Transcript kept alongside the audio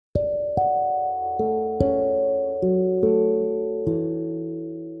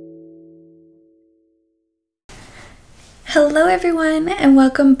everyone, and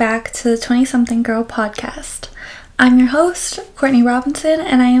welcome back to the 20-something Girl podcast. I'm your host, Courtney Robinson,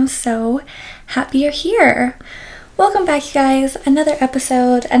 and I am so happy you're here. Welcome back, you guys. Another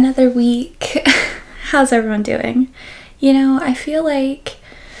episode, another week. How's everyone doing? You know, I feel like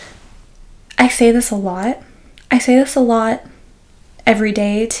I say this a lot. I say this a lot every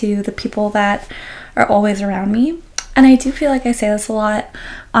day to the people that are always around me. And I do feel like I say this a lot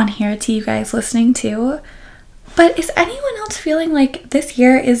on here to you guys listening too. But is anyone else feeling like this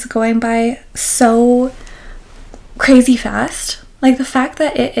year is going by so crazy fast? Like, the fact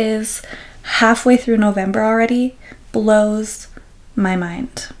that it is halfway through November already blows my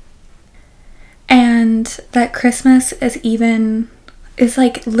mind. And that Christmas is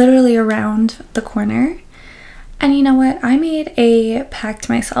like literally around the corner. And you know what? I made a pact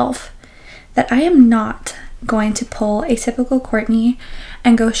to myself that I am not going to pull a typical Courtney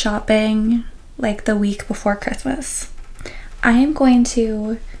and go shopping like the week before Christmas. I am going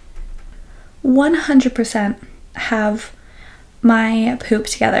to 100% have my poop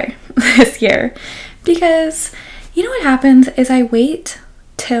together this year, because you know what happens is I wait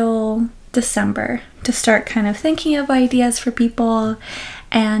till December to start kind of thinking of ideas for people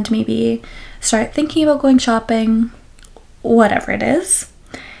and maybe start thinking about going shopping, whatever it is.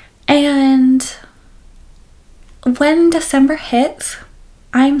 And when December hits,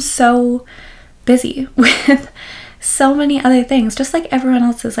 I'm so busy with so many other things, just like everyone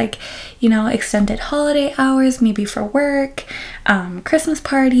else is, like, you know, extended holiday hours, maybe for work, Christmas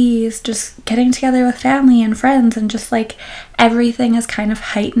parties, just getting together with family and friends, and just like everything is kind of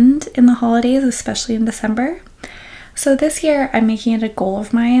heightened in the holidays, especially in December. So this year I'm making it a goal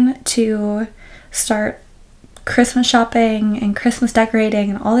of mine to start Christmas shopping and Christmas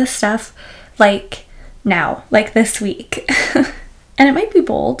decorating and all this stuff like now, like this week. And it might be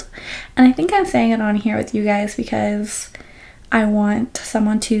bold, and I think I'm saying it on here with you guys because I want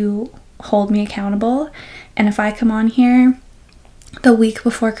someone to hold me accountable. And if I come on here the week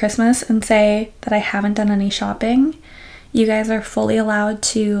before Christmas and say that I haven't done any shopping, you guys are fully allowed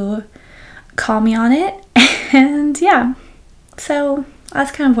to call me on it. And yeah, so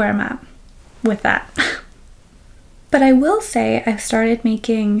that's kind of where I'm at with that. But I will say I've started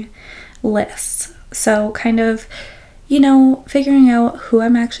making lists. So kind of, you know, figuring out who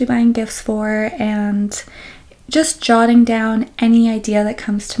I'm actually buying gifts for and just jotting down any idea that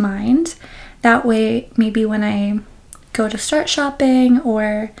comes to mind. That way, maybe when I go to start shopping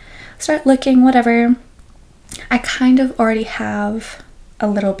or start looking, whatever, I kind of already have a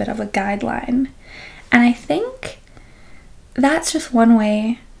little bit of a guideline. And I think that's just one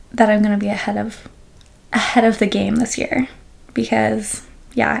way that I'm going to be ahead of the game this year, because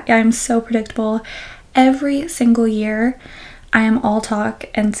yeah, I'm so predictable. Every single year, I am all talk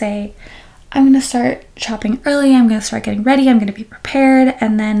and say, I'm going to start shopping early, I'm going to start getting ready, I'm going to be prepared,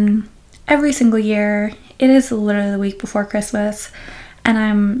 and then every single year, it is literally the week before Christmas, and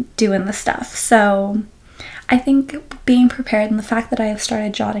I'm doing the stuff. So I think being prepared and the fact that I have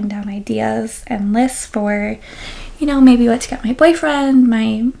started jotting down ideas and lists for, you know, maybe what to get my boyfriend,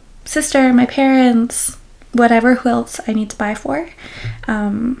 my sister, my parents, whatever, who else I need to buy for,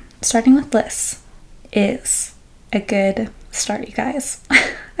 starting with lists is a good start, you guys.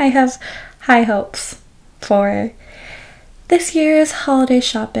 I have high hopes for this year's holiday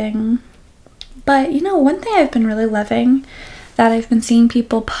shopping. But you know, one thing I've been really loving that I've been seeing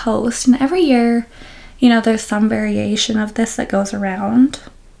people post, and every year, you know, there's some variation of this that goes around,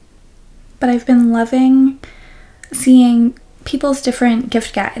 but I've been loving seeing people's different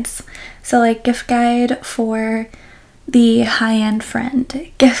gift guides. So like gift guide for the high-end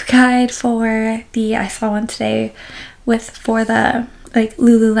friend, gift guide for the, I saw one today for the like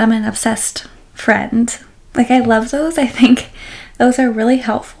Lululemon obsessed friend. Like, I love those. I think those are really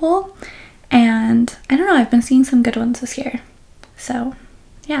helpful, and I don't know, I've been seeing some good ones this year, so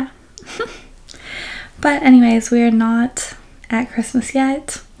yeah. But anyways, we are not at Christmas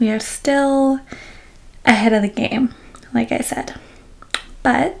yet. We are still ahead of the game, like I said.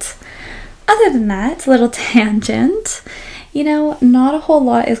 But other than that, a little tangent, you know, not a whole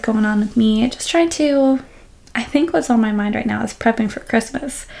lot is going on with me. Just trying to, I think what's on my mind right now is prepping for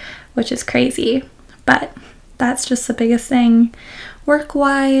Christmas, which is crazy, but that's just the biggest thing,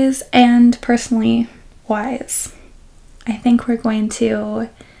 work-wise and personally-wise. I think we're going to,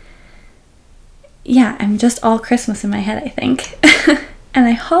 yeah, I'm just all Christmas in my head, I think. And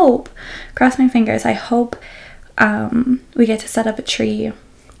I hope, cross my fingers, I hope we get to set up a tree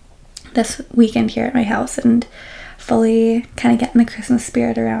this weekend here at my house and fully kind of get in the Christmas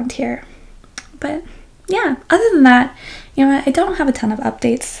spirit around here. But yeah, other than that, you know what, I don't have a ton of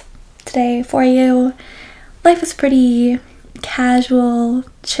updates today for you. Life is pretty casual,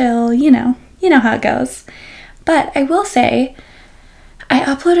 chill, you know how it goes. But I will say, I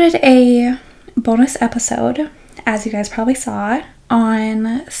uploaded a bonus episode, as you guys probably saw,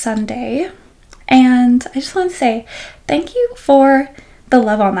 on Sunday. And I just want to say thank you for the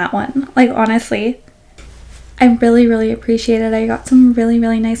love on that one. Like, honestly, I really, really appreciate it. I got some really,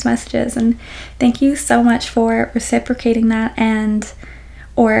 really nice messages, and thank you so much for reciprocating that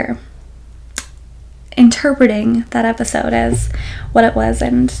or interpreting that episode as what it was,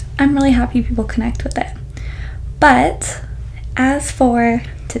 and I'm really happy people connect with it. But as for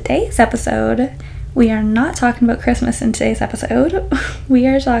today's episode, we are not talking about Christmas in today's episode. We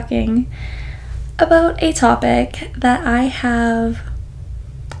are talking about a topic that I have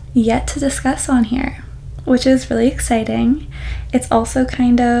yet to discuss on here, which is really exciting. It's also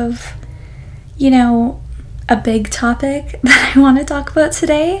kind of, a big topic that I want to talk about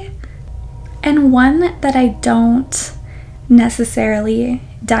today, and one that I don't necessarily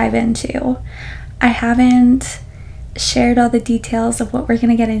dive into. I haven't shared all the details of what we're going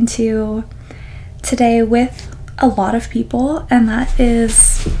to get into today with a lot of people, and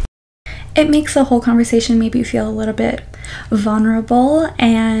it makes the whole conversation maybe feel a little bit vulnerable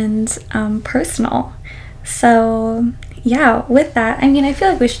and personal. So yeah, with that, I feel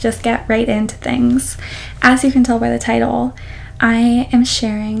like we should just get right into things. As you can tell by the title, I am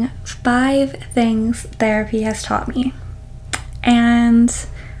sharing 5 things therapy has taught me. And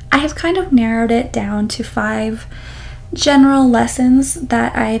I have kind of narrowed it down to 5 general lessons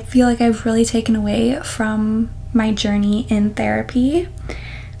that I feel like I've really taken away from my journey in therapy.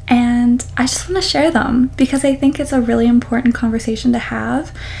 And I just want to share them because I think it's a really important conversation to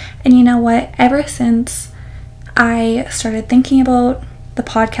have. And you know what? Ever since I started thinking about the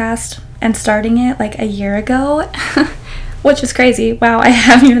podcast and starting it like a year ago, which is crazy. Wow, I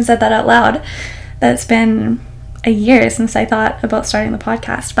haven't even said that out loud. That's been a year since I thought about starting the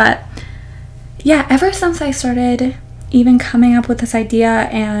podcast. But yeah, ever since I started even coming up with this idea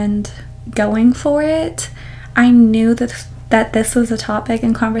and going for it, I knew that this was a topic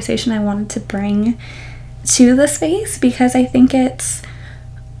and conversation I wanted to bring to the space because I think it's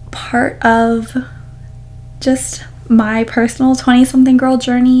part of just my personal 20-something girl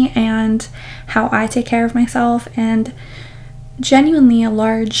journey and how I take care of myself, and genuinely a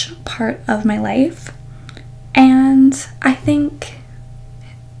large part of my life. And I think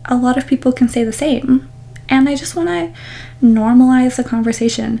a lot of people can say the same. And I just want to normalize the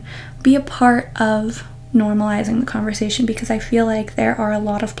conversation, be a part of normalizing the conversation, because I feel like there are a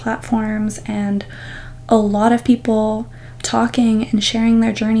lot of platforms and a lot of people talking and sharing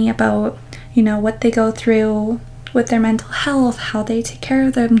their journey about, what they go through with their mental health, how they take care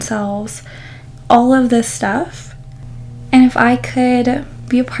of themselves, all of this stuff. And if I could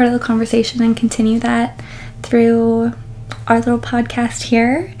be a part of the conversation and continue that through our little podcast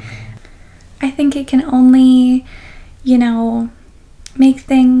here, I think it can only, make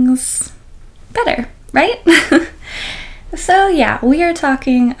things better, right? So yeah, we are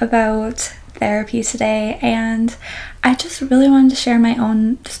talking about therapy today, and I just really wanted to share my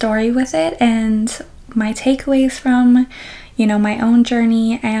own story with it and my takeaways from, my own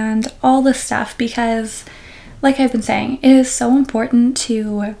journey and all this stuff, because like I've been saying, it is so important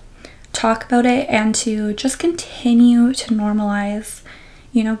to talk about it and to just continue to normalize,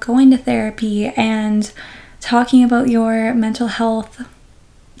 going to therapy and talking about your mental health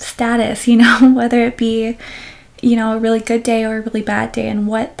status, whether it be, a really good day or a really bad day, and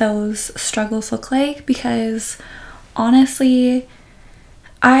what those struggles look like. Because honestly,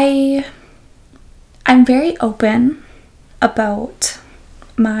 I'm very open about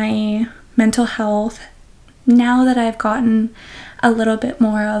my mental health now that I've gotten a little bit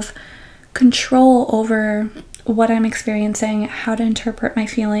more of control over what I'm experiencing, how to interpret my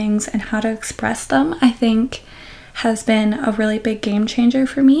feelings, and how to express them. I think has been a really big game changer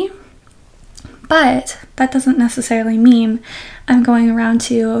for me. But that doesn't necessarily mean I'm going around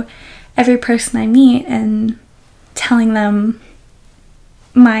to every person I meet and telling them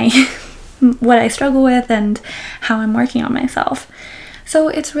what I struggle with and how I'm working on myself. So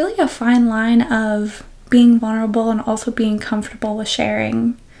it's really a fine line of being vulnerable and also being comfortable with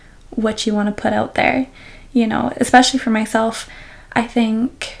sharing what you want to put out there. Especially for myself, I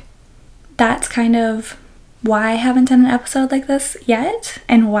think that's kind of why I haven't done an episode like this yet,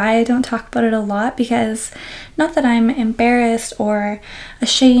 and why I don't talk about it a lot, because not that I'm embarrassed or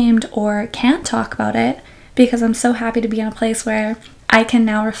ashamed or can't talk about it, because I'm so happy to be in a place where I can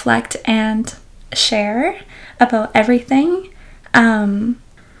now reflect and share about everything. But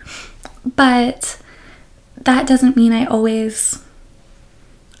that doesn't mean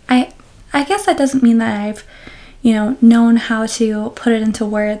I guess that doesn't mean that I've, known how to put it into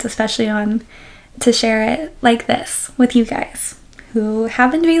words, especially to share it like this with you guys who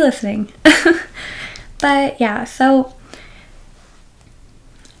happen to be listening. But yeah, so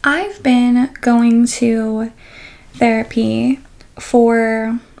I've been going to therapy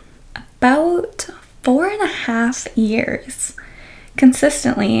for about 4.5 years,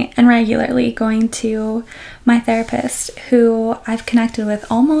 consistently and regularly going to my therapist, who I've connected with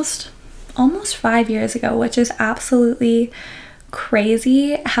almost 5 years ago, which is absolutely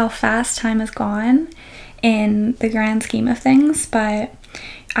crazy how fast time has gone in the grand scheme of things. But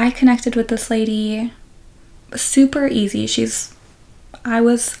I connected with this lady super easy.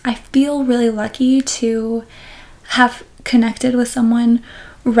 I feel really lucky to have connected with someone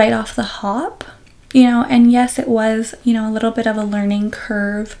right off the hop, and yes, it was, a little bit of a learning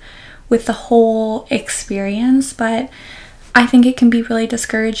curve with the whole experience, but I think it can be really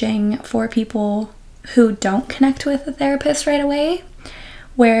discouraging for people who don't connect with a therapist right away,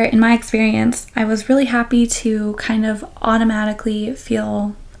 where in my experience, I was really happy to kind of automatically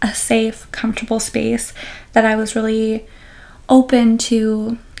feel a safe, comfortable space that I was really open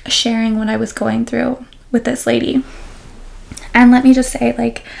to sharing what I was going through with this lady. And let me just say,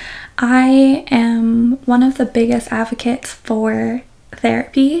 I am one of the biggest advocates for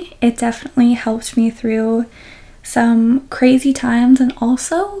therapy. It definitely helped me through some crazy times, and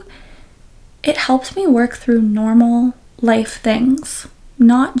also it helped me work through normal life things,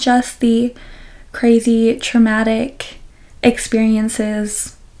 not just the crazy traumatic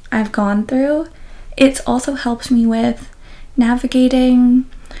experiences I've gone through. It's also helped me with navigating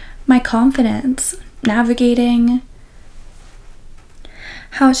my confidence, navigating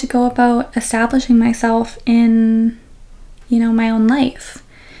how to go about establishing myself in, my own life.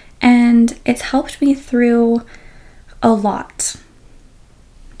 And it's helped me through a lot.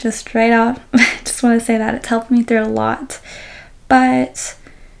 Just straight up, I just want to say that it's helped me through a lot. But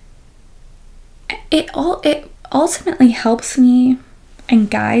it ultimately helps me and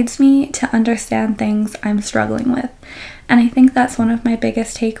guides me to understand things I'm struggling with. And I think that's one of my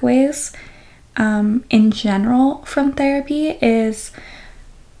biggest takeaways in general from therapy, is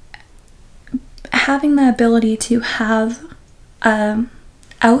having the ability to have an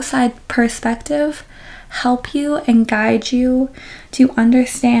outside perspective help you and guide you to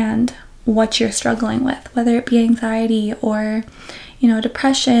understand what you're struggling with, whether it be anxiety or,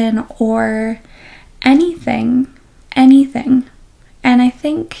 depression or anything. And I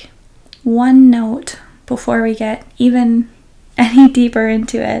think one note before we get even any deeper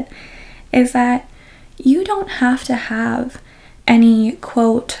into it is that you don't have to have any,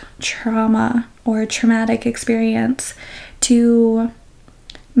 quote, trauma or traumatic experience to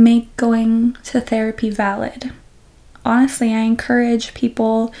make going to therapy valid. Honestly, I encourage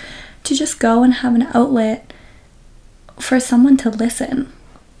people to just go and have an outlet for someone to listen.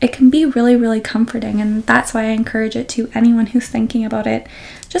 It can be really, really comforting, and that's why I encourage it to anyone who's thinking about it.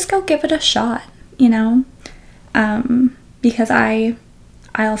 Just go give it a shot, because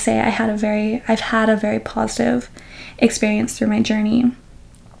I'll say I've had a very positive experience through my journey.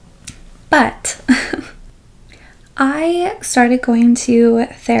 But I started going to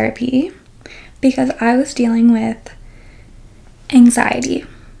therapy because I was dealing with anxiety.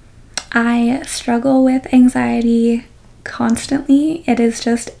 I struggle with anxiety constantly. It is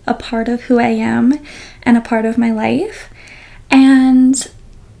just a part of who I am and a part of my life. And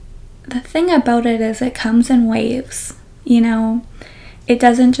the thing about it is it comes in waves, It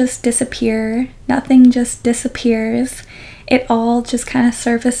doesn't just disappear. Nothing just disappears. It all just kind of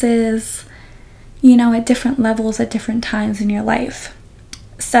surfaces, at different levels at different times in your life.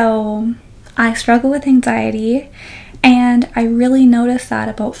 So I struggle with anxiety, and I really noticed that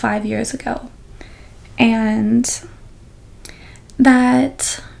about 5 years ago. And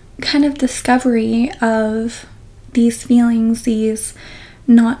that kind of discovery of these feelings, these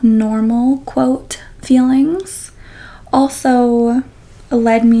not normal, quote, feelings, also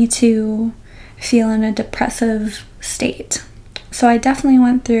led me to feel in a depressive state. So I definitely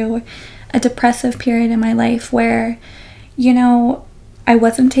went through a depressive period in my life where, I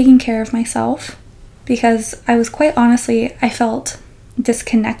wasn't taking care of myself, because I felt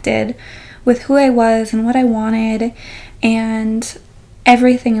disconnected with who I was and what I wanted and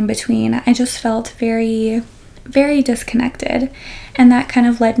everything in between. I just felt very, very disconnected, and that kind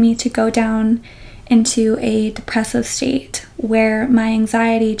of led me to go down into a depressive state where my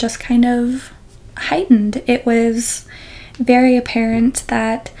anxiety just kind of heightened. It was very apparent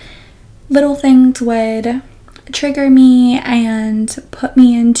that little things would trigger me and put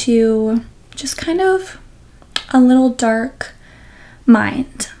me into just kind of a little dark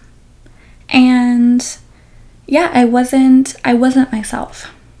mind. And, yeah, I wasn't myself.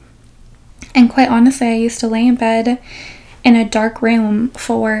 And quite honestly, I used to lay in bed in a dark room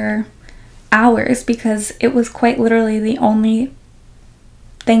for hours because it was quite literally the only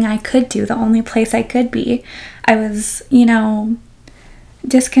thing I could do, the only place I could be. I was,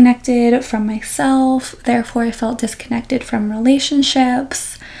 disconnected from myself, therefore I felt disconnected from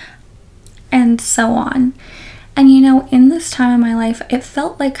relationships, and so on. And in this time in my life, it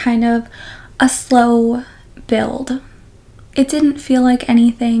felt like kind of a slow build. It didn't feel like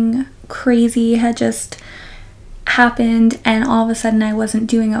anything crazy had just happened and all of a sudden I wasn't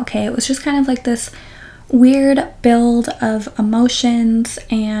doing okay. It was just kind of like this weird build of emotions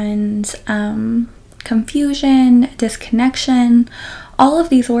and confusion, disconnection, all of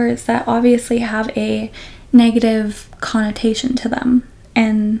these words that obviously have a negative connotation to them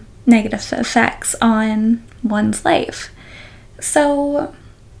and negative effects on one's life. So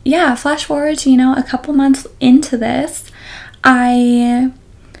yeah, flash forward to, a couple months into this, I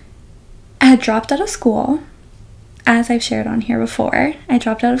had dropped out of school. As I've shared on here before, I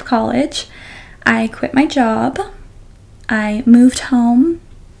dropped out of college. I quit my job. I moved home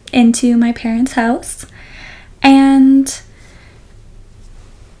into my parents' house. And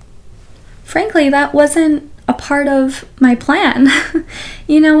frankly, that wasn't a part of my plan.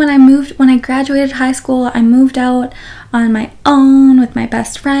 When I graduated high school, I moved out on my own with my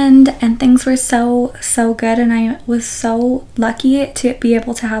best friend, and things were so good, and I was so lucky to be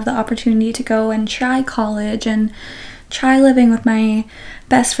able to have the opportunity to go and try college and try living with my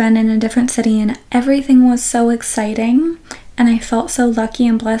best friend in a different city, and everything was so exciting, and I felt so lucky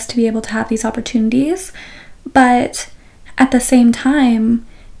and blessed to be able to have these opportunities. But at the same time,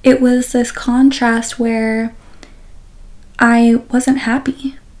 it was this contrast where I wasn't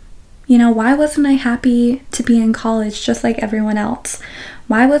happy. Why wasn't I happy to be in college just like everyone else?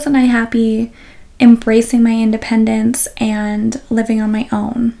 Why wasn't I happy embracing my independence and living on my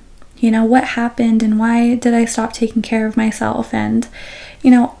own? What happened and why did I stop taking care of myself? And,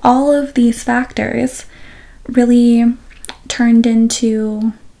 all of these factors really turned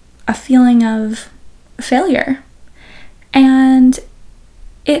into a feeling of failure. And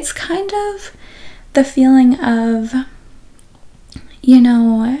it's kind of the feeling of,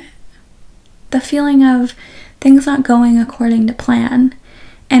 the feeling of things not going according to plan.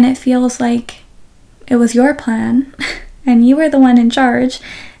 And it feels like it was your plan and you were the one in charge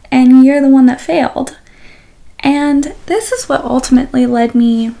and you're the one that failed. And this is what ultimately led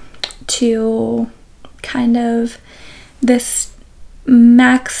me to kind of this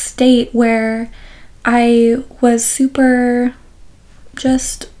max state where I was super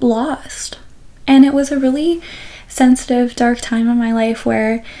just lost. And it was a really sensitive, dark time in my life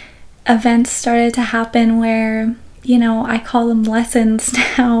where events started to happen where, I call them lessons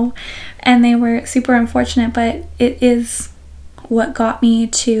now, and they were super unfortunate, but it is what got me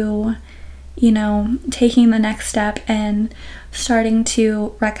to, taking the next step and starting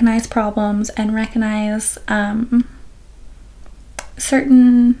to recognize problems and recognize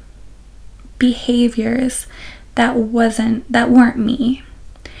certain behaviors that weren't me.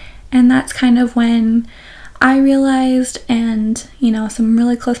 And that's kind of when I realized, and some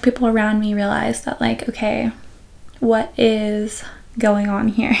really close people around me realized that, like, okay, what is going on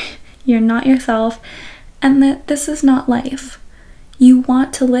here? You're not yourself, and that this is not life. You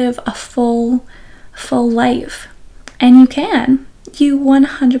want to live a full life, and you can. You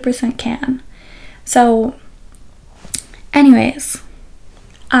 100% can. So anyways,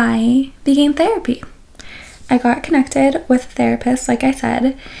 I began therapy. I got connected with a therapist, like I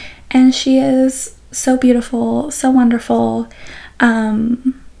said, and she is so beautiful, so wonderful,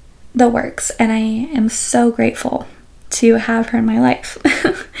 the works, and I am so grateful to have her in my life.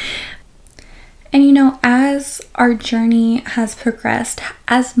 And as our journey has progressed,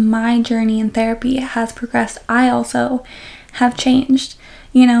 as my journey in therapy has progressed, I also have changed.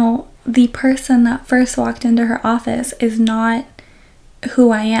 The person that first walked into her office is not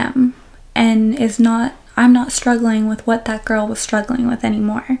who I am, and I'm not struggling with what that girl was struggling with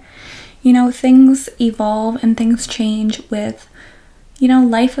anymore. Things evolve and things change with,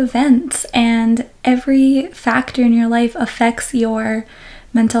 life events, and every factor in your life affects your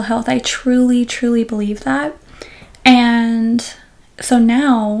mental health. I truly, truly believe that. And so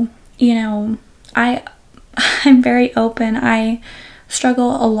now, I'm very open. I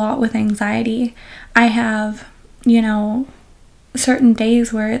struggle a lot with anxiety. I have, certain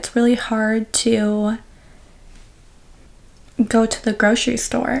days where it's really hard to go to the grocery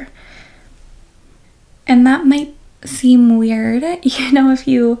store. And that might seem weird, if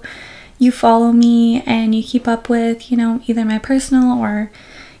you follow me and you keep up with, either my personal or,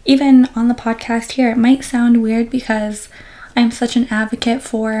 even on the podcast here, it might sound weird because I'm such an advocate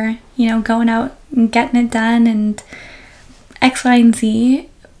for, going out and getting it done and X, Y, and Z.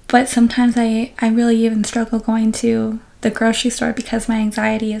 But sometimes I really even struggle going to the grocery store because my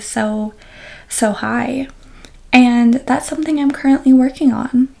anxiety is so high. And that's something I'm currently working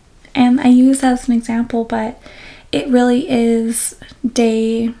on. And I use that as an example, but it really is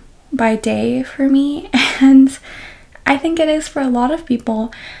day by day for me. And I think it is for a lot of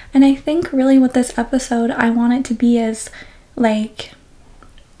people. And I think really with this episode, I want it to be is like,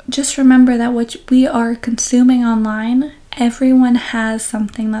 just remember that what we are consuming online, everyone has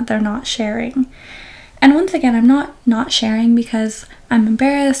something that they're not sharing. And once again, I'm not sharing because I'm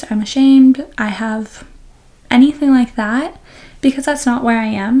embarrassed, I'm ashamed, I have anything like that, because that's not where I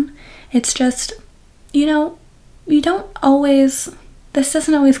am. It's just, this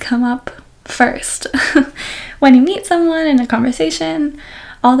doesn't always come up first. When you meet someone in a conversation,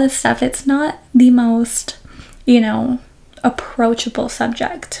 all this stuff, it's not the most, approachable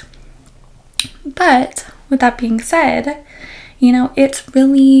subject. But with that being said, it's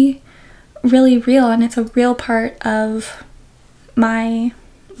really, really real, and it's a real part of my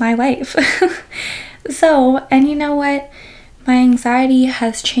life. So, and you know what? My anxiety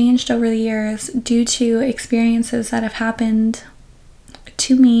has changed over the years due to experiences that have happened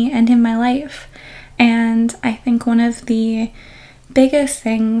to me and in my life. And I think one of the biggest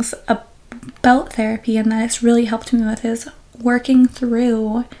things about therapy, and that it's really helped me with, is working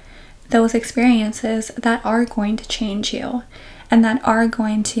through those experiences that are going to change you and that are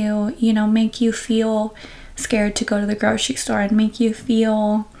going to, make you feel scared to go to the grocery store and make you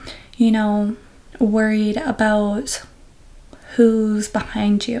feel, worried about who's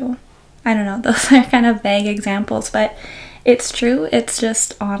behind you. I don't know, those are kind of vague examples, but it's true, it's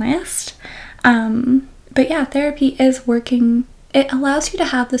just honest. But yeah, therapy is working. It allows you to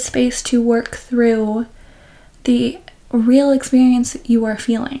have the space to work through the real experience you are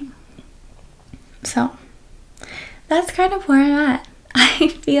feeling. So that's kind of where I'm at. I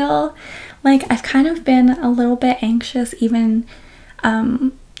feel like I've kind of been a little bit anxious even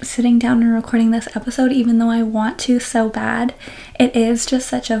sitting down and recording this episode, even though I want to so bad. It is just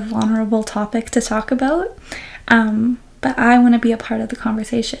such a vulnerable topic to talk about. But I want to be a part of the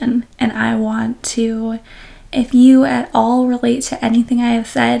conversation, and I want to, if you at all relate to anything I have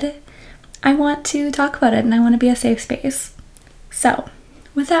said, I want to talk about it, and I want to be a safe space. So,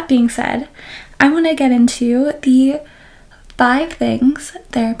 with that being said, I want to get into the 5 things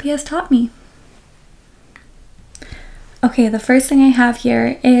therapy has taught me. Okay, the first thing I have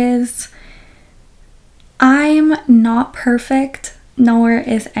here is I'm not perfect, nor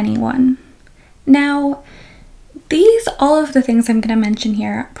is anyone. Now, all of the things I'm going to mention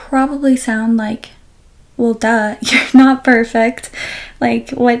here probably sound like, well, duh, you're not perfect. Like,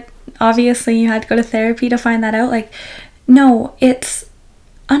 what, obviously you had to go to therapy to find that out. Like, no, it's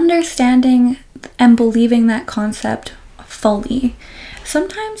understanding and believing that concept fully.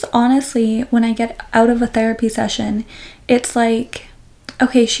 Sometimes, honestly, when I get out of a therapy session, it's like,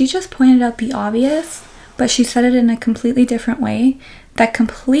 okay, she just pointed out the obvious, but she said it in a completely different way that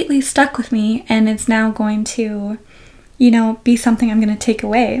completely stuck with me, and it's now going to, be something I'm going to take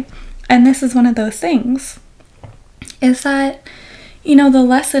away. And this is one of those things, is that, the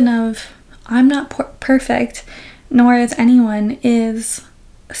lesson of I'm not perfect, nor is anyone, is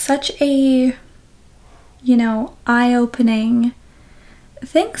such a, eye-opening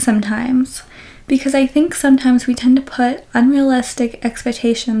thing sometimes, because I think sometimes we tend to put unrealistic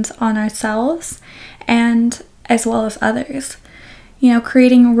expectations on ourselves and as well as others,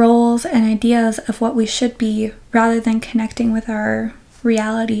 creating roles and ideas of what we should be rather than connecting with our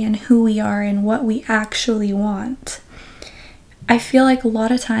reality and who we are and what we actually want. I feel like a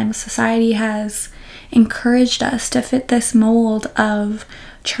lot of times society has encouraged us to fit this mold of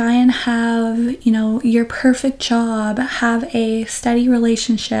try and have, your perfect job, have a steady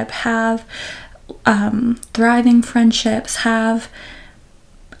relationship, have thriving friendships, have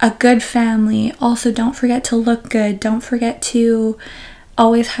a good family. Also, don't forget to look good. Don't forget to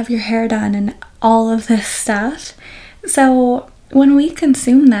always have your hair done and all of this stuff. So when we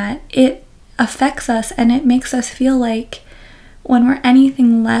consume that, it affects us and it makes us feel like when we're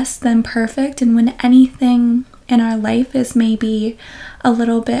anything less than perfect and when anything in our life is maybe a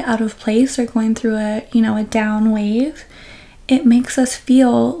little bit out of place or going through a down wave, it makes us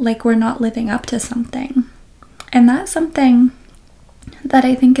feel like we're not living up to something. And that's something that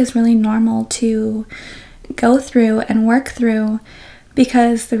I think is really normal to go through and work through,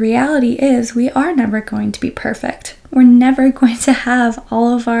 because the reality is we are never going to be perfect. We're never going to have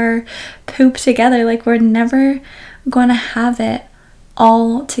all of our poop together. Like, we're never going to have it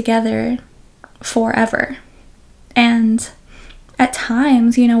all together forever. And at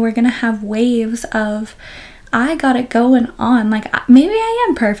times, you know, we're gonna have waves of, I got it going on. Like, maybe I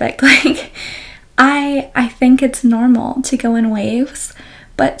am perfect. Like, I think it's normal to go in waves,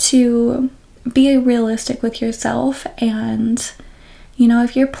 but to be realistic with yourself. And, you know,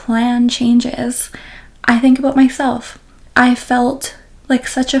 if your plan changes, I think about myself. I felt like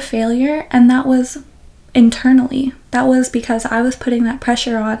such a failure, and that was internally. That was because I was putting that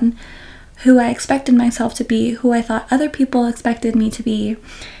pressure on who I expected myself to be, who I thought other people expected me to be,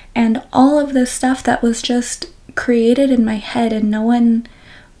 and all of this stuff that was just created in my head, and no one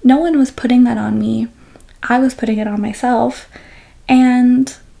was putting that on me. I was putting it on myself.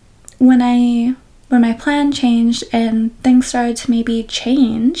 And when my plan changed and things started to maybe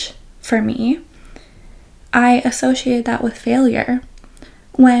change for me, I associated that with failure,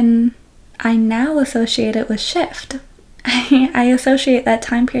 when I now associate it with shift. I associate that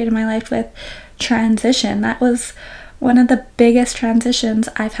time period in my life with transition. That was one of the biggest transitions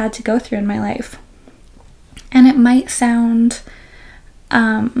I've had to go through in my life. And it might sound,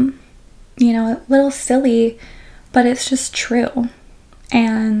 you know, a little silly, but it's just true.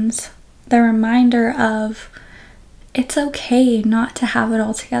 And the reminder of, it's okay not to have it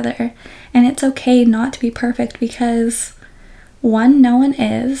all together. And it's okay not to be perfect, because one, no one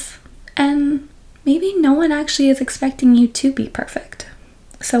is, and maybe no one actually is expecting you to be perfect.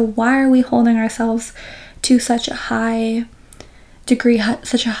 So why are we holding ourselves to such a high degree, on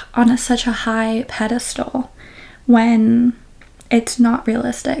such a high pedestal, when it's not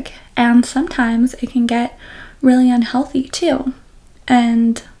realistic? And sometimes it can get really unhealthy too.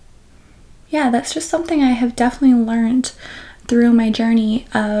 And yeah, that's just something I have definitely learned through my journey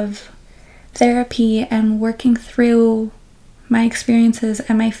of therapy and working through my experiences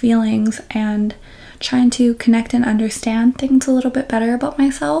and my feelings and trying to connect and understand things a little bit better about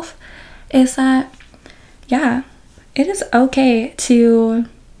myself, is that, yeah, it is okay to,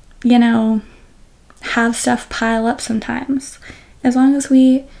 you know, have stuff pile up sometimes, as long as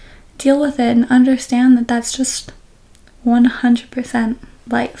we deal with it and understand that that's just 100%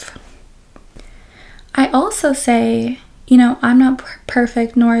 life. I also say, you know, I'm not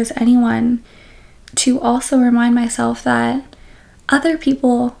perfect, nor is anyone, to also remind myself that other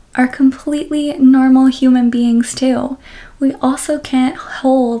people are completely normal human beings too. We also can't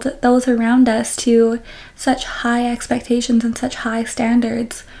hold those around us to such high expectations and such high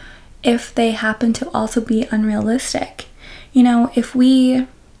standards if they happen to also be unrealistic. You know, if we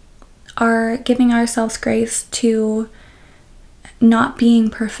are giving ourselves grace to not being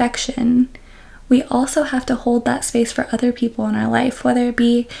perfection, we also have to hold that space for other people in our life, whether it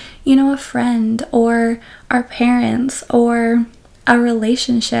be, you know, a friend or our parents or a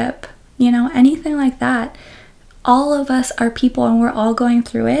relationship, you know, anything like that. All of us are people, and we're all going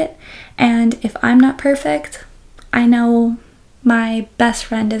through it. And if I'm not perfect, I know my best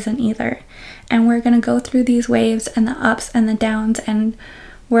friend isn't either. And we're going to go through these waves and the ups and the downs, and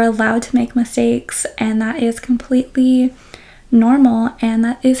we're allowed to make mistakes, and that is completely normal, and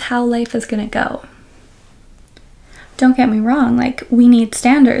that is how life is going to go. Don't get me wrong, like, we need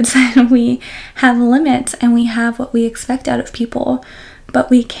standards and we have limits and we have what we expect out of people,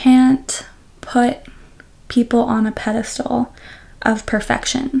 but we can't put people on a pedestal of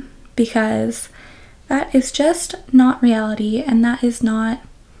perfection, because that is just not reality, and that is not,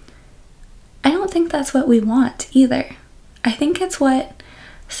 I don't think that's what we want either. I think it's what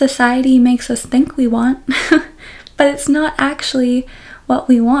society makes us think we want, but it's not actually what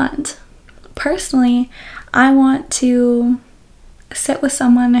we want. Personally, I want to sit with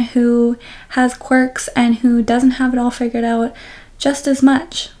someone who has quirks and who doesn't have it all figured out just as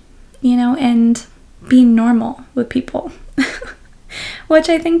much, you know, and be normal with people, which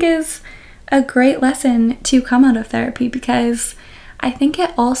I think is a great lesson to come out of therapy, because I think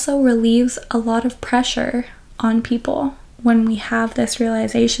it also relieves a lot of pressure on people when we have this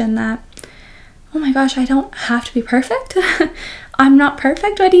realization that, oh my gosh, I don't have to be perfect. I'm not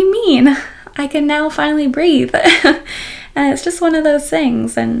perfect. What do you mean? I can now finally breathe. And it's just one of those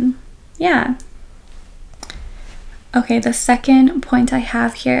things. And yeah. Okay, the second point I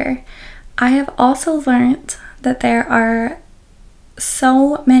have here, I have also learned that there are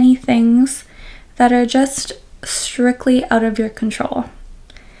so many things that are just strictly out of your control.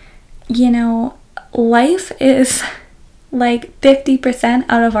 You know, life is like 50%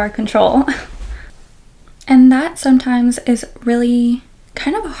 out of our control. And that sometimes is really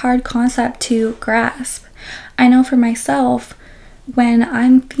kind of a hard concept to grasp. I know for myself, when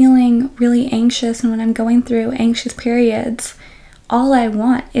I'm feeling really anxious and when I'm going through anxious periods, all I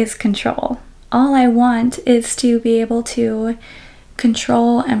want is control. All I want is to be able to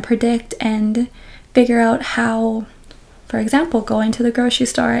control and predict and figure out how, for example, going to the grocery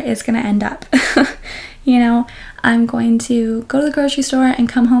store is going to end up. You know, I'm going to go to the grocery store and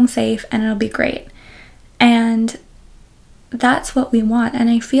come home safe and it'll be great. And that's what we want. And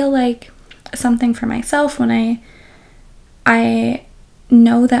I feel like something for myself when I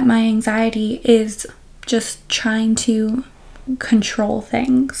know that my anxiety is just trying to control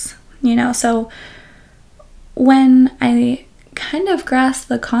things, you know. So when I kind of grasp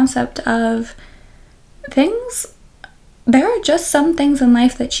the concept of things, there are just some things in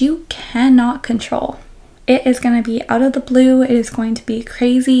life that you cannot control. It is going to be out of the blue, it is going to be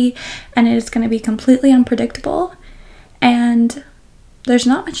crazy, and it is going to be completely unpredictable, and there's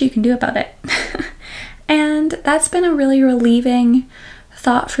not much you can do about it. And that's been a really relieving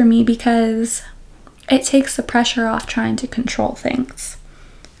thought for me, because it takes the pressure off trying to control things.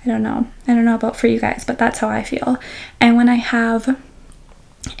 I don't know about for you guys, but that's how I feel. And when I have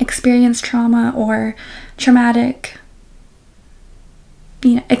experienced trauma or traumatic,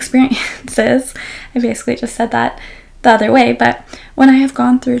 you know, experiences, I basically just said that the other way, but when I have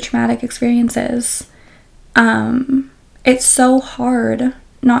gone through traumatic experiences, it's so hard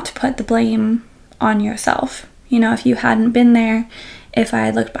not to put the blame on yourself. You know, if you hadn't been there, if I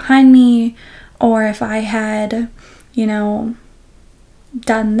had looked behind me, or if I had, you know,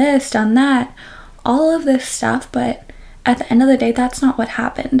 done this, done that, all of this stuff, but at the end of the day, that's not what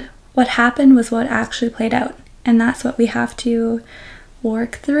happened. What happened was what actually played out, and that's what we have to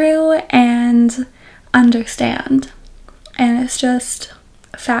work through and understand. And it's just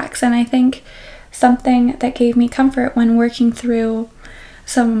facts. And I think something that gave me comfort when working through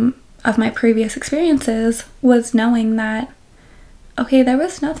some of my previous experiences was knowing that, okay, there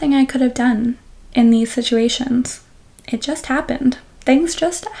was nothing I could have done in these situations. It just happened. Things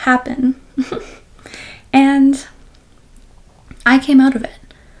just happen. And I came out of it,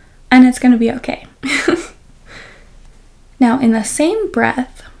 and it's going to be okay. Now, in the same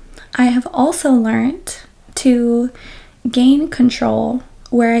breath, I have also learned to gain control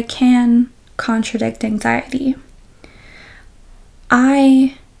where I can contradict anxiety.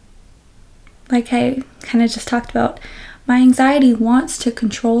 Like I kind of just talked about, my anxiety wants to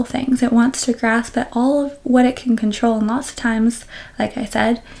control things. It wants to grasp at all of what it can control. And lots of times, like I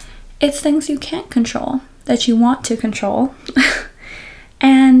said, it's things you can't control that you want to control.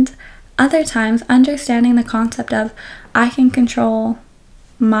 And other times, understanding the concept of I can control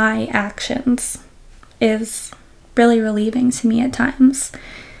my actions is really relieving to me at times.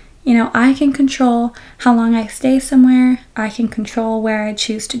 You know, I can control how long I stay somewhere. I can control where I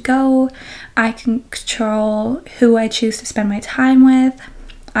choose to go. I can control who I choose to spend my time with.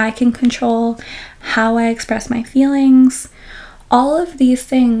 I can control how I express my feelings. All of these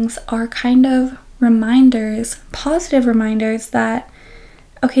things are kind of reminders, positive reminders that,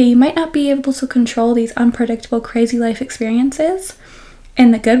 okay, you might not be able to control these unpredictable, crazy life experiences in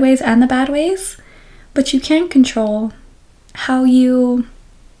the good ways and the bad ways, but you can control how you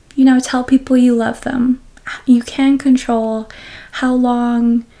tell people you love them. You can control how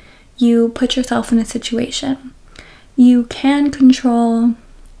long you put yourself in a situation. You can control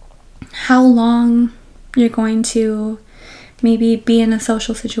how long you're going to maybe be in a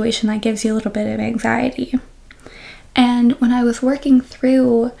social situation that gives you a little bit of anxiety. And when I was working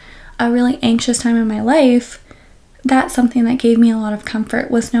through a really anxious time in my life, that's something that gave me a lot of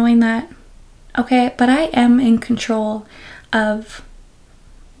comfort, was knowing that, okay, but I am in control of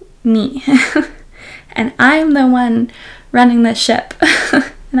me. And I'm the one running the ship.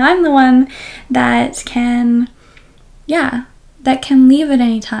 And I'm the one that can leave at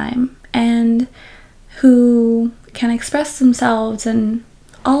any time, and who can express themselves, and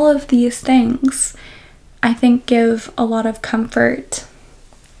all of these things I think give a lot of comfort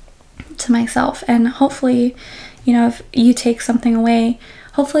to myself. And hopefully, you know, if you take something away,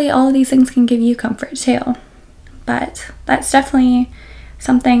 hopefully all of these things can give you comfort too. But that's definitely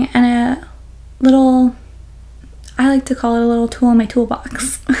something, and a little, I like to call it a little tool in my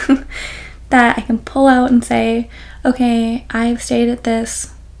toolbox that I can pull out and say, okay, I've stayed at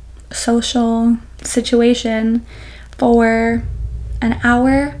this social situation for an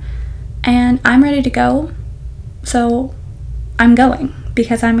hour and I'm ready to go, so I'm going,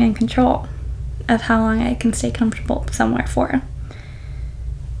 because I'm in control of how long I can stay comfortable somewhere for.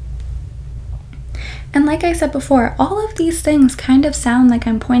 And like I said before, all of these things kind of sound like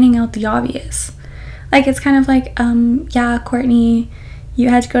I'm pointing out the obvious. Like, it's kind of like, yeah, Courtney, you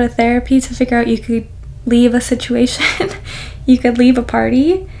had to go to therapy to figure out you could leave a situation, you could leave a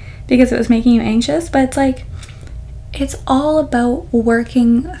party because it was making you anxious. But it's like, it's all about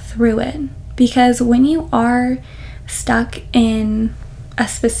working through it. Because when you are stuck in a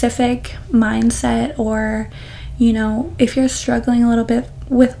specific mindset, or, you know, if you're struggling a little bit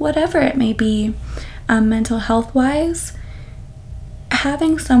with whatever it may be, mental health wise,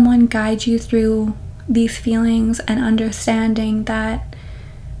 having someone guide you through these feelings and understanding that,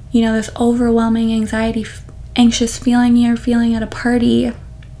 you know, this overwhelming anxious feeling you're feeling at a party,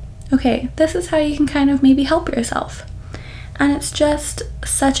 okay, this is how you can kind of maybe help yourself. And it's just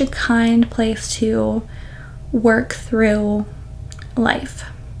such a kind place to work through life.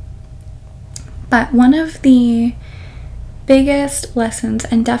 But one of the biggest lessons,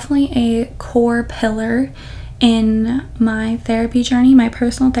 and definitely a core pillar in my therapy journey, my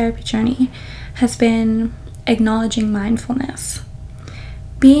personal therapy journey, has been acknowledging mindfulness.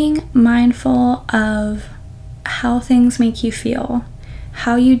 Being mindful of how things make you feel,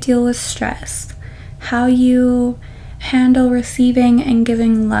 how you deal with stress, how you handle receiving and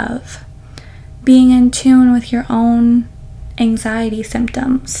giving love, being in tune with your own anxiety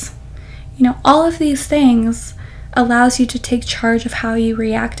symptoms. You know, all of these things allows you to take charge of how you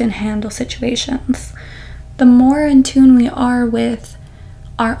react and handle situations. The more in tune we are with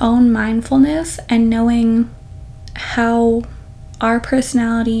our own mindfulness and knowing how our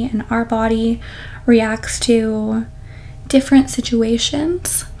personality and our body reacts to different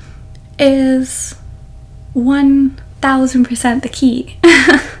situations, is 1000% the key.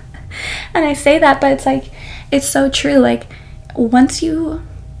 And I say that, but it's like, it's so true. Like, once you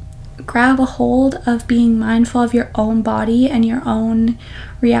grab a hold of being mindful of your own body and your own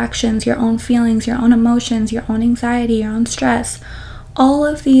reactions, your own feelings, your own emotions, your own anxiety, your own stress, all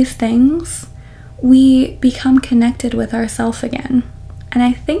of these things, we become connected with ourselves again. And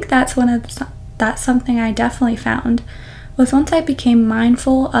I think that's something I definitely found, was once I became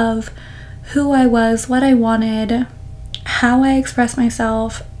mindful of who I was, what I wanted, how I express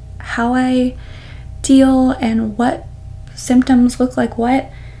myself, how I deal, and what symptoms look like what,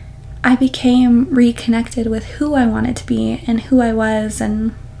 I became reconnected with who I wanted to be and who I was,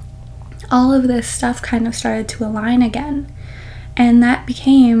 and all of this stuff kind of started to align again. And that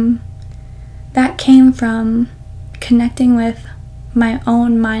came from connecting with my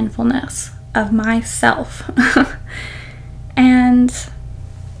own mindfulness of myself. And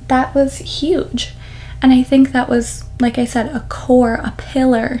that was huge. And I think that was, like I said, a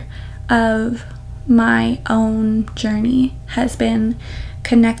pillar of my own journey, has been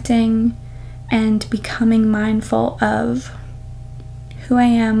connecting and becoming mindful of who I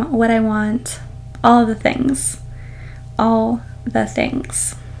am, what I want, all the things.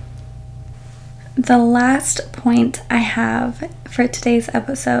 The last point I have for today's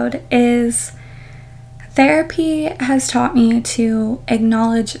episode is therapy has taught me to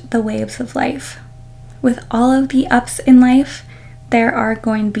acknowledge the waves of life. With all of the ups in life, there are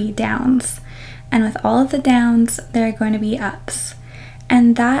going to be downs. And with all of the downs, there are going to be ups.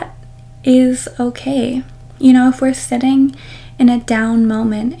 And that is okay. You know, if we're sitting in a down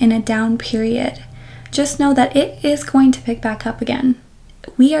moment, in a down period, just know that it is going to pick back up again.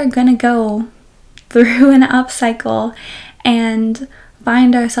 We are going to go through an up cycle and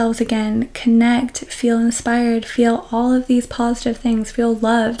find ourselves again, connect, feel inspired, feel all of these positive things, feel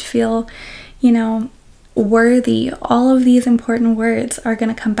loved, feel, you know, worthy. All of these important words are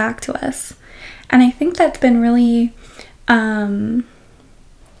going to come back to us. And I think that's been really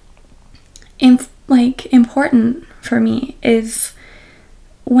important for me, is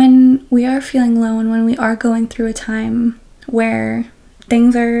when we are feeling low and when we are going through a time where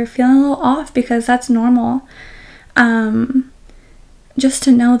things are feeling a little off, because that's normal, just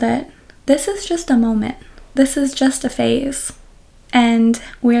to know that this is just a moment, this is just a phase, and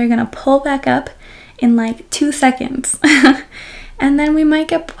we're gonna pull back up in like 2 seconds. And then we might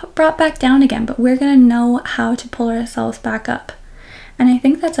get brought back down again, but we're gonna know how to pull ourselves back up. And I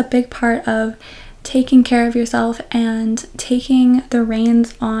think that's a big part of taking care of yourself and taking the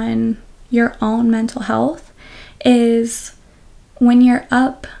reins on your own mental health, is when you're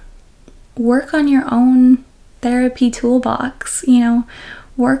up, work on your own therapy toolbox, you know,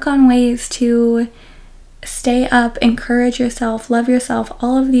 work on ways to stay up, encourage yourself, love yourself,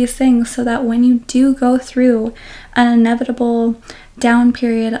 all of these things, so that when you do go through an inevitable down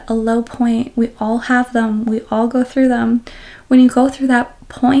period, a low point, we all have them, we all go through them. When you go through that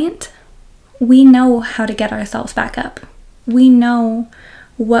point, we know how to get ourselves back up. We know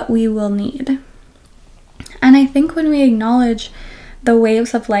what we will need. And I think when we acknowledge the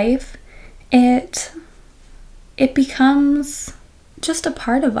waves of life, it becomes just a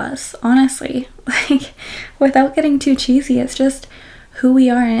part of us, honestly. Like, without getting too cheesy, it's just who we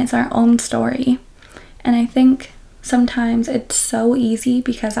are, and it's our own story. And I think sometimes it's so easy,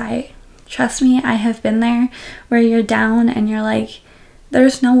 because I Trust me, I have been there where you're down and you're like,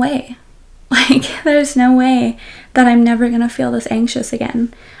 there's no way. Like, there's no way that I'm never going to feel this anxious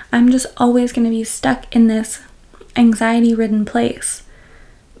again. I'm just always going to be stuck in this anxiety-ridden place.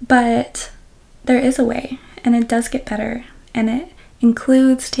 But there is a way, and it does get better, and it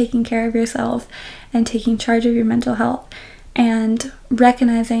includes taking care of yourself and taking charge of your mental health and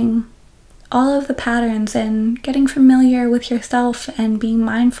recognizing all of the patterns and getting familiar with yourself and being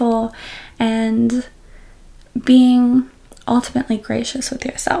mindful and being ultimately gracious with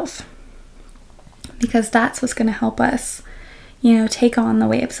yourself, because that's what's going to help us, take on the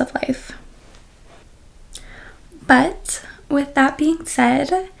waves of life. But with that being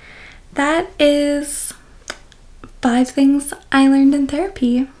said, that is 5 things I learned in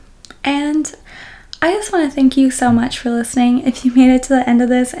therapy. And I just want to thank you so much for listening. If you made it to the end of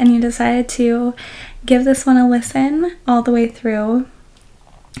this and you decided to give this one a listen all the way through,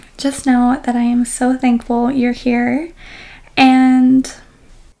 just know that I am so thankful you're here and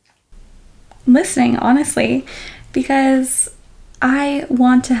listening, honestly, because I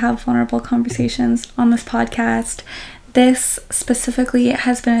want to have vulnerable conversations on this podcast. This specifically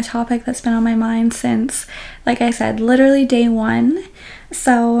has been a topic that's been on my mind since, like I said, literally day one.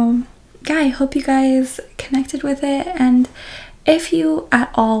 So yeah, I hope you guys connected with it, and if you at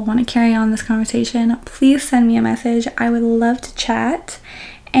all want to carry on this conversation, please send me a message. I would love to chat.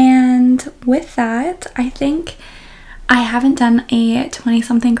 And with that, I think I haven't done a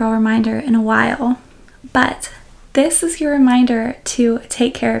 20-something girl reminder in a while, but this is your reminder to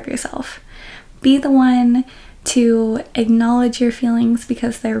take care of yourself. Be the one to acknowledge your feelings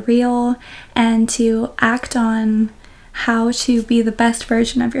because they're real, and to act on how to be the best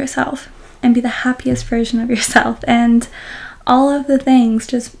version of yourself and be the happiest version of yourself and all of the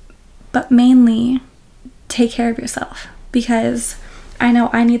things, but mainly take care of yourself, because I know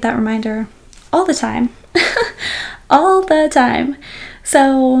I need that reminder all the time. All the time.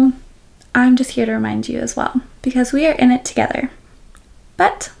 So I'm just here to remind you as well, because we are in it together.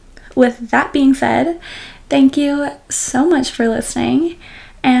 But with that being said, thank you so much for listening,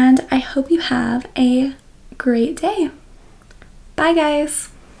 and I hope you have a great day. Bye, guys.